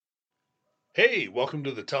Hey, welcome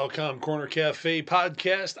to the Telcom Corner Cafe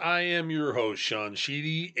podcast. I am your host, Sean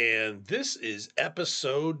Sheedy, and this is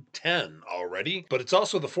episode 10 already, but it's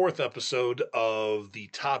also the fourth episode of the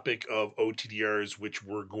topic of OTDRs, which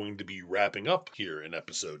we're going to be wrapping up here in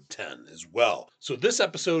episode 10 as well. So this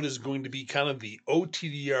episode is going to be kind of the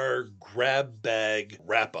OTDR Grab Bag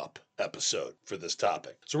wrap-up episode for this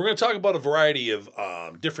topic. So we're going to talk about a variety of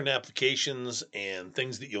different applications and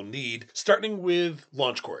things that you'll need, starting with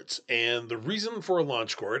launch cords. And the reason for a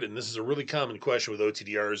launch cord, and this is a really common question with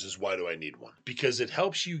OTDRs, is why do I need one? Because it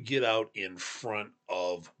helps you get out in front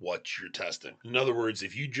of what you're testing. In other words,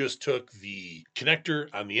 if you just took the connector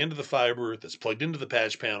on the end of the fiber that's plugged into the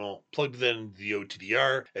patch panel, plugged it into the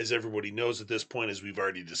OTDR, as everybody knows at this point, as we've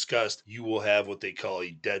already discussed, you will have what they call a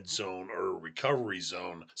dead zone or a recovery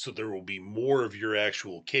zone. So there will be more of your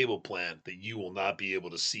actual cable plant that you will not be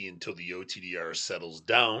able to see until the OTDR settles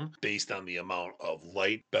down based on the amount of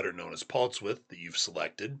light, better known as pulse width, that you've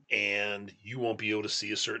selected, and you won't be able to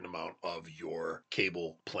see a certain amount of your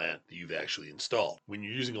cable plant that you've actually installed. When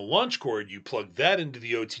you're using a launch cord, you plug that into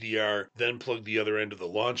the OTDR, then plug the other end of the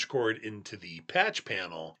launch cord into the patch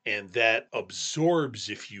panel, and that absorbs,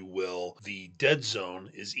 if you will, the dead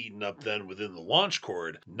zone is eaten up then within the launch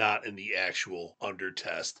cord, not in the actual under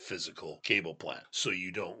test physical cable plant. So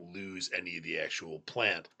you don't lose any of the actual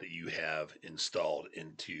plant that you have installed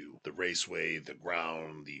into the raceway, the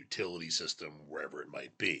ground, the utility system, wherever it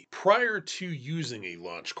might be. Prior to using a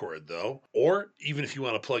launch cord though, or even if you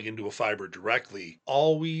want to plug into a fiber directly,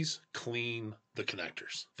 always clean the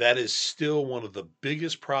connectors. That is still one of the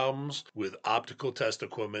biggest problems with optical test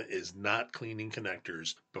equipment, is not cleaning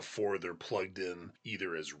connectors before they're plugged in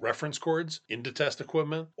either as reference cords into test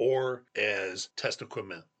equipment or as test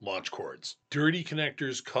equipment launch cords. Dirty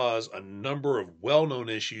connectors cause a number of well-known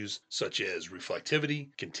issues such as reflectivity,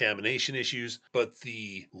 contamination issues, but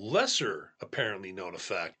the lesser apparently known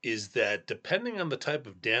effect is that depending on the type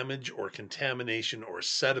of damage or contamination or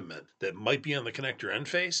sediment that might be on the connector end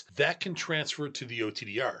face, that can transfer to the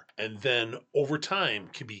OTDR and then over time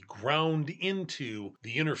can be ground into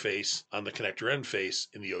the interface on the connector end face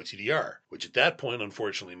in the OTDR, which at that point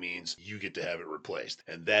unfortunately means you get to have it replaced,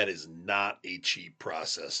 and that is not a cheap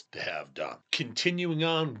process to have done. Continuing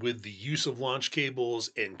on with the use of launch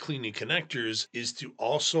cables and cleaning connectors is to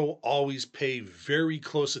also always pay very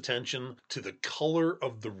close attention to the color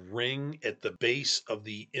of the ring at the base of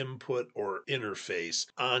the input or interface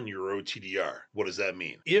on your OTDR. What does that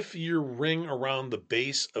mean? If your ring around the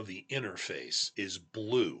base of the interface is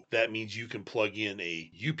blue, that means you can plug in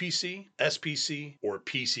a UPC, SPC, or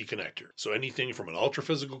PC connector. So anything from an ultra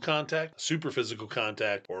physical contact, super physical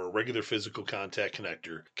contact, or a regular physical contact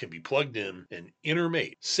connector can be plugged in and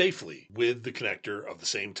intermate safely with the connector of the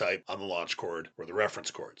same type on the launch cord or the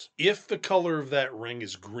reference cords. If the color of that ring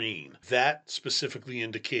is green, that specifically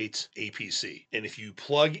indicates APC. And if you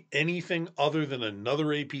plug anything other than another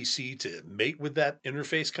APC to mate with that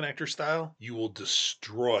interface connector style, you will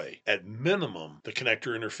destroy, at minimum, the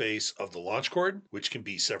connector interface of the launch cord, which can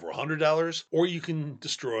be several $100s, or you can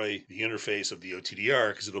destroy the interface of the OTDR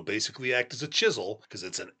because it'll basically act as a chisel because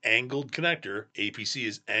it's an angled connector. APC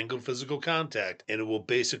is angled physical contact, and it will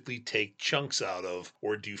basically take chunks out of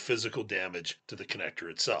or do physical damage to the connector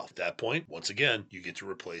itself. At that point, once again, you get to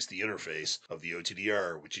replace the interface of the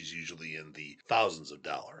OTDR, which is usually in the thousands of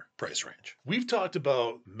dollar price range. We've talked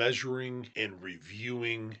about measuring and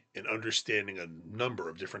reviewing and understanding a number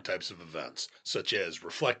of different types of events, such as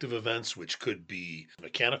reflective events, which could be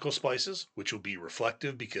mechanical splices, which will be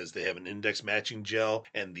reflective because they have an index matching gel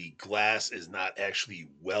and the glass is not actually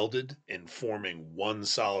welded and forming one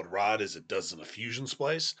solid rod as it does in a fusion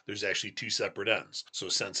splice. There's actually two separate ends. So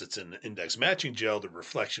since it's an index matching gel, the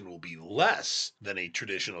reflection will be less than a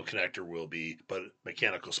traditional connector will be, but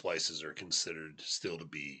mechanical splices are considered still to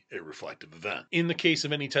be a reflective event. In the case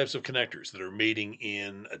of any types of connectors that are mating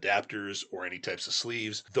in adapters or any types of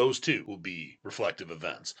sleeves, those too will be reflective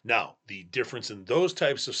events. Now, the difference in those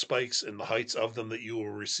types of spikes and the heights of them that you will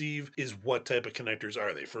receive is what type of connectors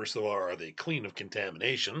are they. First of all, are they clean of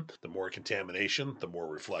contamination? The more contamination, the more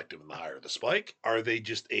reflective and the higher the spike. Are they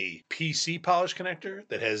just a PC polish connector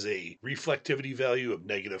that has a reflectivity value of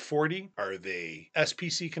 -40? Are they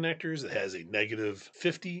SPC connectors that has a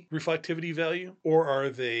 -50 reflectivity value? Or are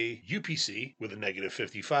they UPC with a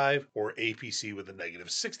 -55 or APC with a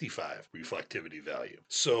 -65 reflectivity value.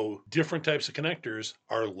 So different types of connectors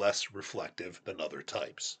are less reflective than other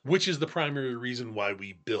types, which is the primary reason why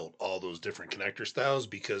we built all those different connector styles,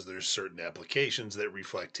 because there's certain applications that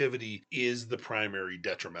reflectivity is the primary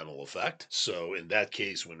detrimental effect. So in that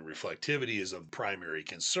case, when reflectivity is of primary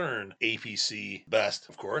concern, APC best,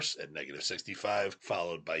 of course, at -65,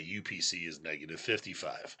 followed by UPC is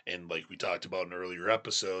 -55. And like we talked about in earlier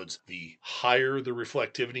episodes, the higher the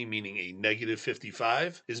reflectivity, meaning a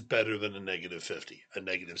 -55, is better than a -50. A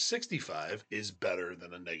 -65 is better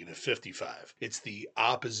than a -55. It's the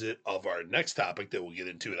opposite of our next topic that we'll get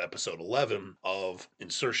into in episode 11 of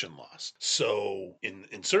insertion loss. So in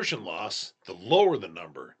insertion loss, the lower the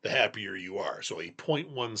number, the happier you are. So a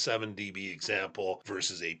 0.17 dB example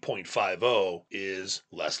versus a 0.50 is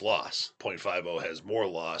less loss. 0.50 has more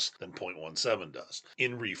loss than 0.17 does.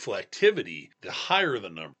 In reflectivity, the higher the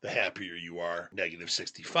number, the happier you are.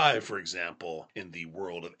 -65, for example, in the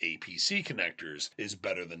world of APC connectors is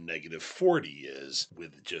better than -40 is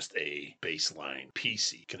with just a baseline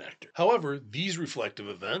PC connector. However, these reflective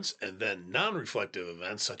events and then non-reflective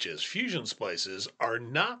events such as fusion splices are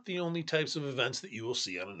not the only types of events that you will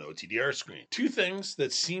see on an OTDR screen. Two things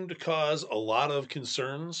that seem to cause a lot of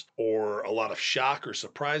concerns or a lot of shock or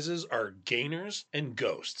surprises are gainers and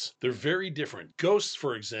ghosts. They're very different. Ghosts,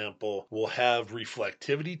 for example, will have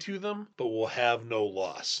reflectivity to them, but will have no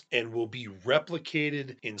loss and will be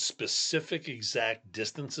replicated in specific exact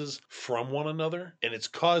distances from one another. And it's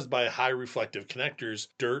caused by high reflective connectors,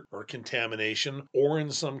 dirt or contamination, or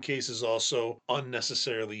in some cases also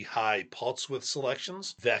unnecessarily high pulse width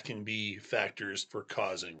selections that can be factors for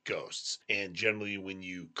causing ghosts. And generally, when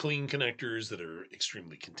you clean connectors that are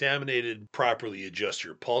extremely contaminated, properly adjust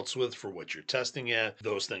your pulse width for what you're testing at,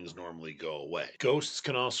 those things normally go away. Ghosts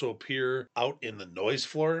can also appear out in the noise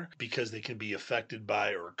floor because they can be affected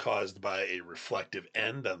by or caused by a reflective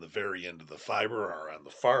end on the very end of the fiber or on the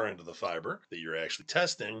far end of the fiber that you're actually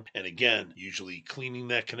testing. And again, usually cleaning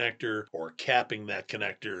that connector or capping that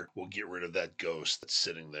connector will get rid of that ghost that's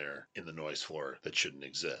sitting there in the noise floor that shouldn't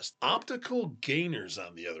exist. Optical gainers,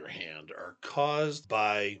 on the other hand, are caused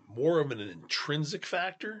by more of an intrinsic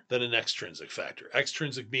factor than an extrinsic factor.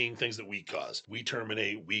 Extrinsic being things that we cause. We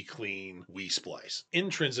terminate, we clean, we splice.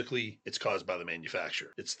 Intrinsically, it's caused by the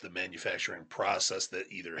manufacturer. It's the manufacturing process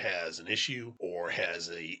that either has an issue or has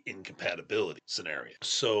a incompatibility scenario.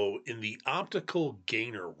 So in the optical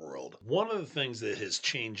gainer world, one of the things that has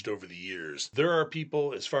changed over the years, there are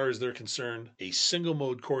people, as far as they're concerned, a single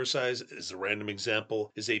mode core size, as a random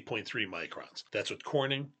example, is 8.3 microns. That's what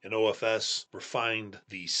Corning and OFS refined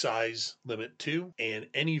the size limit to, and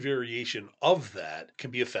any variation of that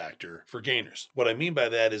can be a factor for gainers. What I mean by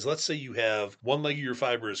that is, let's say you have one leg of your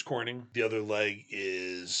fiber is Corning, the other leg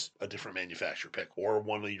is a different manufacturer pick, or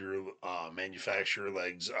one of your manufacturer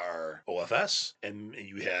legs are OFS, and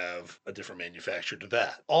you have a different manufacturer to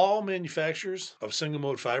that. All manufacturers of single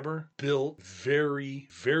mode fiber built very,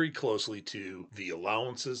 very closely to the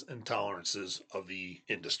allowances and tolerances of the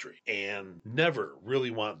industry and never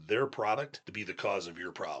really want their product to be the cause of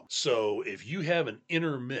your problem. So if you have an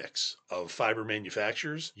intermix of fiber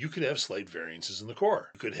manufacturers, you could have slight variances in the core.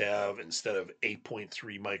 You could have, instead of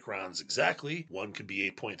 8.3 microns exactly, one could be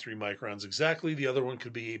 8.3 microns exactly, the other one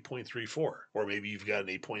could be 8.34. Or maybe you've got an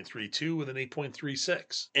 8.32 with an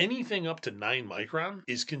 8.36. Anything up to 9 micron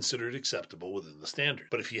is considered acceptable within the standard.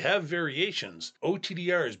 But if you have variations,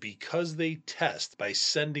 OTDRs, because they test by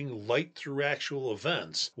sending light through actual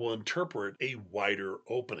events, will interpret a wider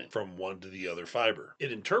opening from one to the other fiber.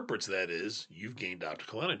 It interprets that as you've gained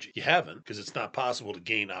optical energy. You haven't, because it's not possible to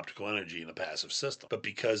gain optical energy in a passive system. But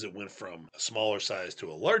because it went from a smaller size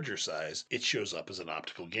to a larger size, it shows up as an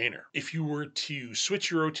optical gainer. If you were to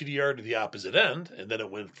switch your OTDR to the opposite end, and then it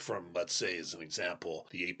went from, let's say as an example,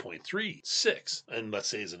 the 8.36, and let's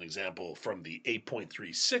say as an example from the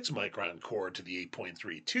 8.36 micron core to the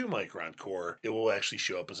 8.32 micron core, it will actually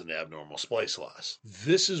show up as an abnormal splice loss.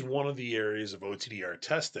 This is one of the areas of OTDR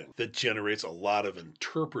testing that generates a lot of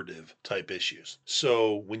interpretive type issues.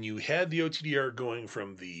 So when you had the OTDR going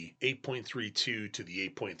from the 8.32 to the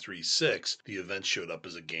 8.36, the event showed up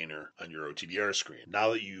as a gainer on your OTDR screen.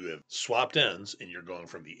 Now that you have swapped ends and you're going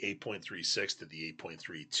from the 8.36 to the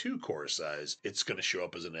 8.32 core size, it's going to show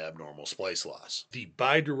up as an abnormal splice loss. The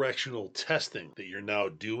bidirectional testing that you're now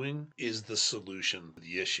doing is the solution to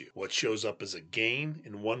the issue. What shows up as a gain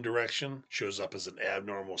in one direction shows up as an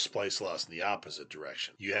abnormal splice loss in the opposite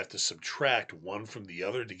direction. You have to subtract one from the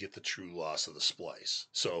other to get the true loss of the splice.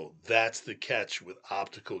 So that's the catch with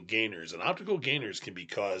optical gainers. And optical gainers can be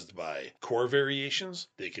caused by core variations.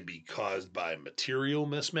 They can be caused by material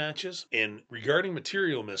mismatches. And regarding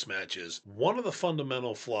material mismatches, one of the fundamental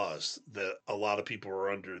fundamental flaws that a lot of people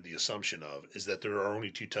are under the assumption of is that there are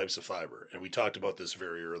only two types of fiber. And we talked about this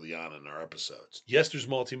very early on in our episodes. Yes, there's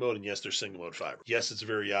multi-mode and yes, there's single mode fiber. Yes, it's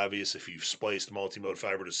very obvious if you've spliced multi-mode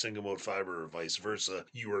fiber to single mode fiber or vice versa,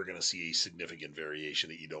 you are going to see a significant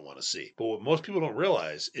variation that you don't want to see. But what most people don't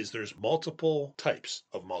realize is there's multiple types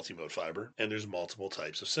of multi-mode fiber and there's multiple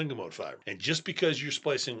types of single mode fiber. And just because you're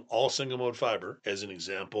splicing all single mode fiber, as an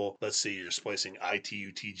example, let's say you're splicing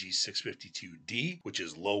ITU-TG 652D, which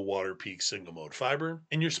is low water peak single mode fiber,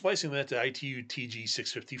 and you're splicing that to ITU-TG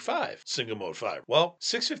 655 single mode fiber. Well,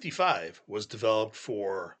 655 was developed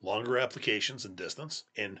for longer applications and distance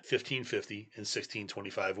in 1550 and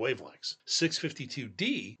 1625 wavelengths.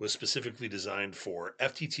 652D was specifically designed for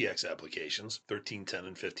FTTX applications, 1310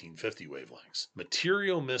 and 1550 wavelengths.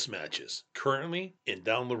 Material mismatches currently and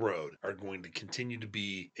down the road are going to continue to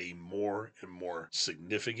be a more and more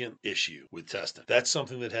significant issue with testing. That's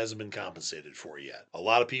something that hasn't been compensated for yet. A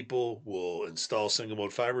lot of people will install single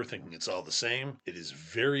mode fiber thinking it's all the same. It is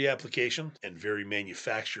very application and very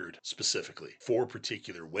manufactured specifically for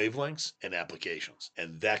particular wavelengths and applications,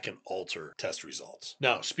 and that can alter test results.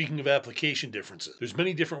 Now, speaking of application differences, there's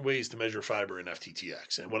many different ways to measure fiber in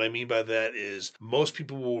FTTX, and what I mean by that is most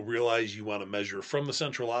people will realize you want to measure from the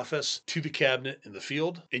central office to the cabinet in the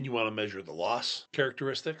field, and you want to measure the loss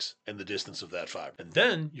characteristics and the distance of that fiber. And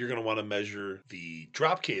then you're going to want to measure the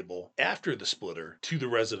drop cable after the splitter to the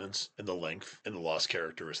residence and the length and the loss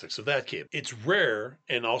characteristics of that cable. It's rare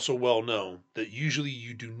and also well known that usually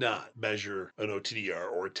you do not measure an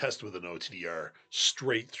OTDR or test with an OTDR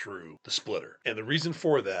straight through the splitter. And the reason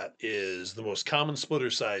for that is the most common splitter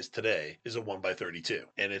size today is a 1x32.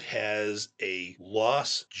 And it has a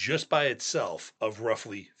loss just by itself of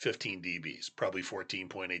roughly 15 dBs, probably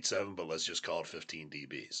 14.87, but let's just call it 15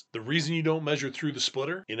 dBs. The reason you don't measure through the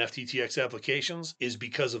splitter in FTTX applications is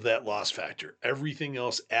because of that loss factor. Everything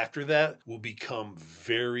else after that will become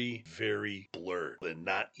very, very blurred and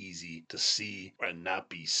not easy to see and not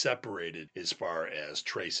be separated as far as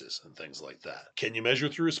traces and things like that. Can you measure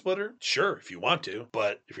through a splitter? Sure, if you want to,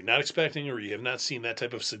 but if you're not expecting or you have not seen that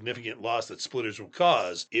type of significant loss that splitters will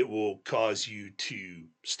cause, it will cause you to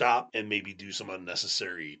stop and maybe do some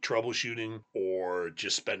unnecessary troubleshooting or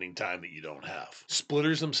just spending time that you don't have.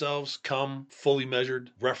 Splitters themselves come fully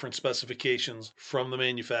measured, reference specifications from the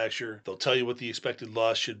manufacturer. They'll tell you what the expected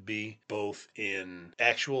loss should be, both in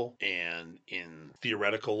actual and in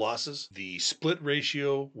theoretical losses. The split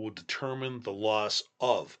ratio will determine the loss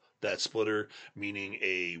of that splitter, meaning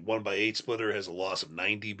a 1x8 splitter has a loss of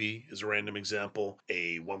 9 dB as a random example.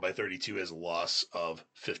 A 1x32 has a loss of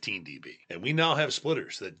 15 dB. And we now have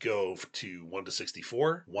splitters that go to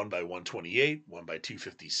 1:64, 1x128,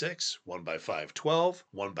 1x256, 1x512,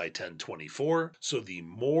 1x1024. So the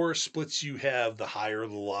more splits you have, the higher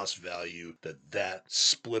the loss value that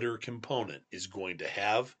splitter component is going to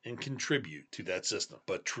have and contribute to that system.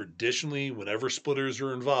 But traditionally, whenever splitters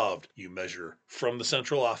are involved, you measure from the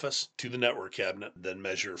central office to the network cabinet, then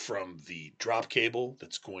measure from the drop cable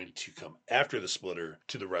that's going to come after the splitter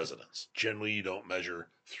to the residence. Generally, you don't measure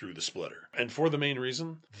through the splitter. And for the main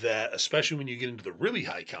reason that, especially when you get into the really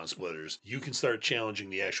high count splitters, you can start challenging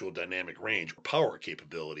the actual dynamic range or power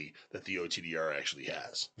capability that the OTDR actually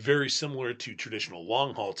has. Very similar to traditional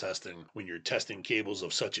long haul testing when you're testing cables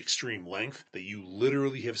of such extreme length that you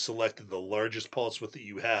literally have selected the largest pulse width that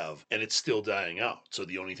you have and it's still dying out. So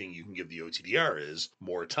the only thing you can give the OTDR is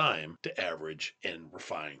more time to average and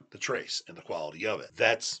refine the trace and the quality of it.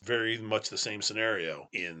 That's very much the same scenario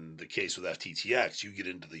in the case with FTTX. You get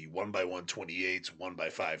into the 1x128s,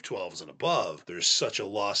 1x512s and above, there's such a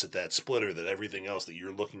loss at that splitter that everything else that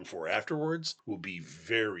you're looking for afterwards will be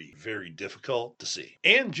very, very difficult to see.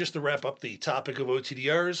 And just to wrap up the topic of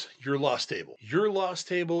OTDRs, your loss table. Your loss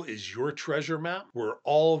table is your treasure map where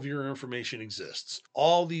all of your information exists.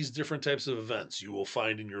 All these different types of events you will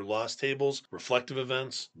find in your loss tables: reflective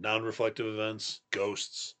events, non-reflective events,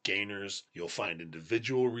 ghosts, gainers. You'll find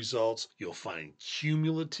individual results. You'll find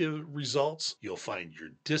cumulative results. You'll find your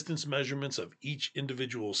distance measurements of each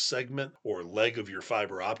individual segment or leg of your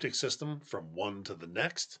fiber optic system from one to the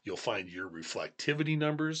next. You'll find your reflectivity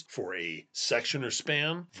numbers for a section or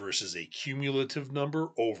span versus a cumulative number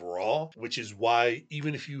overall, which is why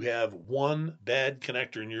even if you have one bad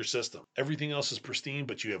connector in your system, everything else is pristine,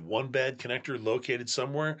 but you have one bad connector located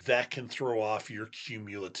somewhere, that can throw off your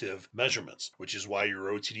cumulative measurements, which is why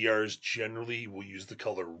your OTDRs generally will use the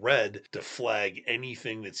color red to flag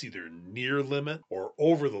anything that's either near limit or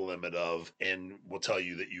or over the limit of, and will tell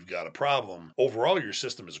you that you've got a problem. Overall, your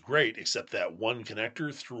system is great, except that one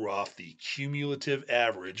connector threw off the cumulative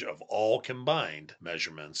average of all combined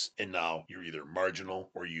measurements, and now you're either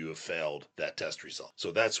marginal or you have failed that test result.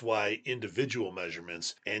 So that's why individual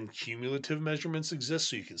measurements and cumulative measurements exist,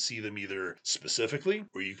 so you can see them either specifically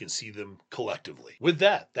or you can see them collectively. With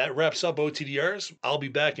that wraps up OTDRs. I'll be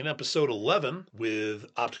back in episode 11 with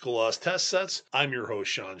optical loss test sets. I'm your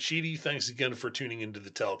host, Sean Sheedy. Thanks again for tuning into the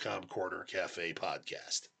Telcom Corner Cafe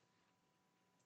podcast.